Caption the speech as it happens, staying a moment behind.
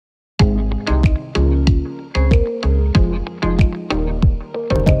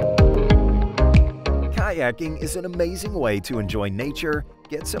Kayaking is an amazing way to enjoy nature,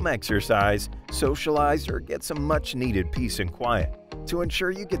 get some exercise, socialize, or get some much-needed peace and quiet. To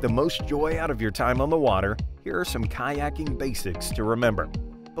ensure you get the most joy out of your time on the water, here are some kayaking basics to remember.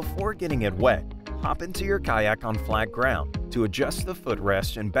 Before getting it wet, hop into your kayak on flat ground to adjust the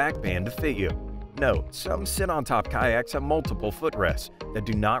footrest and back band to fit you. Note, some sit-on-top kayaks have multiple footrests that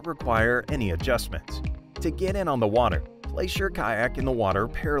do not require any adjustments. To get in on the water, place your kayak in the water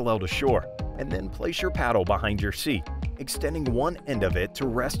parallel to shore, and then place your paddle behind your seat, extending one end of it to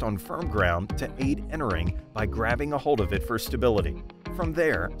rest on firm ground to aid entering by grabbing a hold of it for stability. From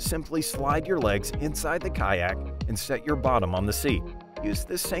there, simply slide your legs inside the kayak and set your bottom on the seat. Use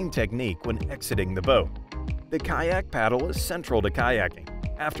this same technique when exiting the boat. The kayak paddle is central to kayaking.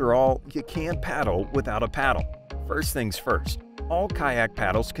 After all, you can't paddle without a paddle. First things first, all kayak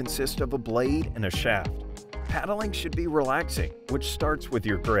paddles consist of a blade and a shaft. Paddling should be relaxing, which starts with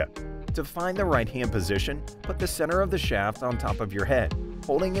your grip. To find the right hand position, put the center of the shaft on top of your head,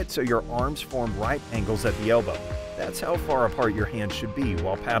 holding it so your arms form right angles at the elbow. That's how far apart your hands should be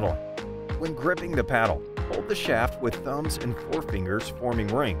while paddling. When gripping the paddle, hold the shaft with thumbs and forefingers forming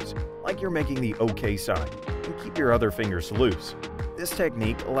rings, like you're making the OK sign, and keep your other fingers loose. This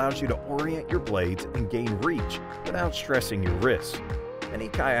technique allows you to orient your blades and gain reach without stressing your wrists. Many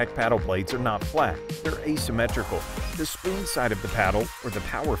kayak paddle blades are not flat, they're asymmetrical. The spoon side of the paddle, or the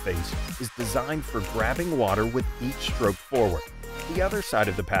power face, is designed for grabbing water with each stroke forward. The other side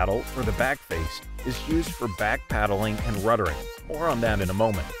of the paddle, or the back face, is used for back paddling and ruddering. More on that in a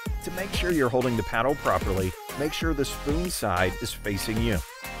moment. To make sure you're holding the paddle properly, make sure the spoon side is facing you.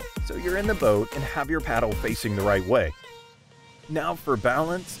 So you're in the boat and have your paddle facing the right way. Now for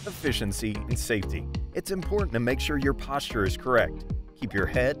balance, efficiency, and safety. It's important to make sure your posture is correct. Keep your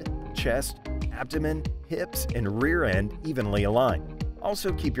head, chest, abdomen, hips, and rear end evenly aligned.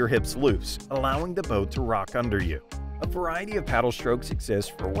 Also keep your hips loose, allowing the boat to rock under you. A variety of paddle strokes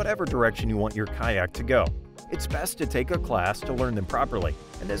exist for whatever direction you want your kayak to go. It's best to take a class to learn them properly,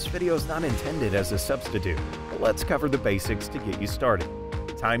 and this video is not intended as a substitute, but let's cover the basics to get you started.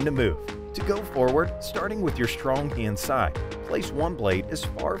 Time to move. To go forward, starting with your strong hand side, place one blade as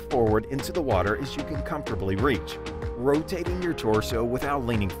far forward into the water as you can comfortably reach, rotating your torso without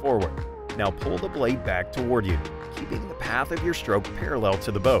leaning forward. Now pull the blade back toward you, keeping the path of your stroke parallel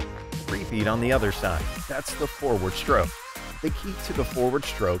to the boat. Repeat on the other side. That's the forward stroke. The key to the forward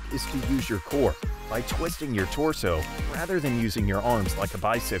stroke is to use your core by twisting your torso rather than using your arms like a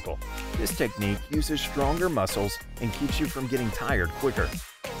bicycle. This technique uses stronger muscles and keeps you from getting tired quicker.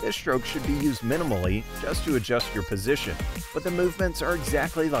 This stroke should be used minimally just to adjust your position, but the movements are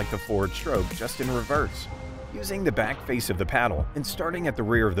exactly like the forward stroke, just in reverse. Using the back face of the paddle and starting at the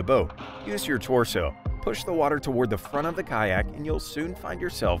rear of the boat, use your torso. Push the water toward the front of the kayak and you'll soon find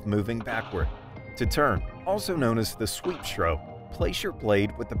yourself moving backward. To turn, also known as the sweep stroke, place your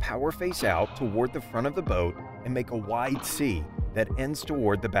blade with the power face out toward the front of the boat and make a wide C that ends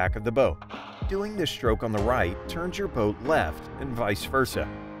toward the back of the boat. Doing this stroke on the right turns your boat left and vice versa.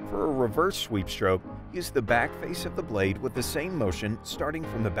 For a reverse sweep stroke, use the back face of the blade with the same motion starting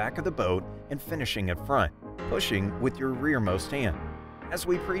from the back of the boat and finishing at front, pushing with your rearmost hand. As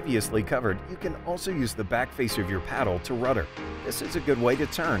we previously covered, you can also use the back face of your paddle to rudder. This is a good way to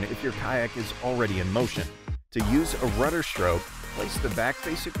turn if your kayak is already in motion. To use a rudder stroke, place the back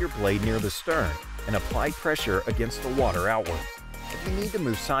face of your blade near the stern and apply pressure against the water outward. If you need to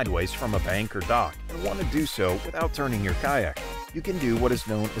move sideways from a bank or dock and want to do so without turning your kayak, you can do what is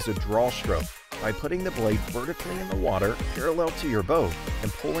known as a draw stroke by putting the blade vertically in the water parallel to your boat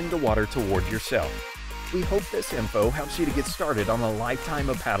and pulling the water toward yourself. We hope this info helps you to get started on a lifetime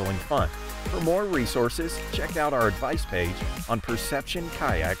of paddling fun. For more resources, check out our advice page on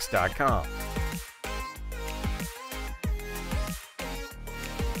perceptionkayaks.com.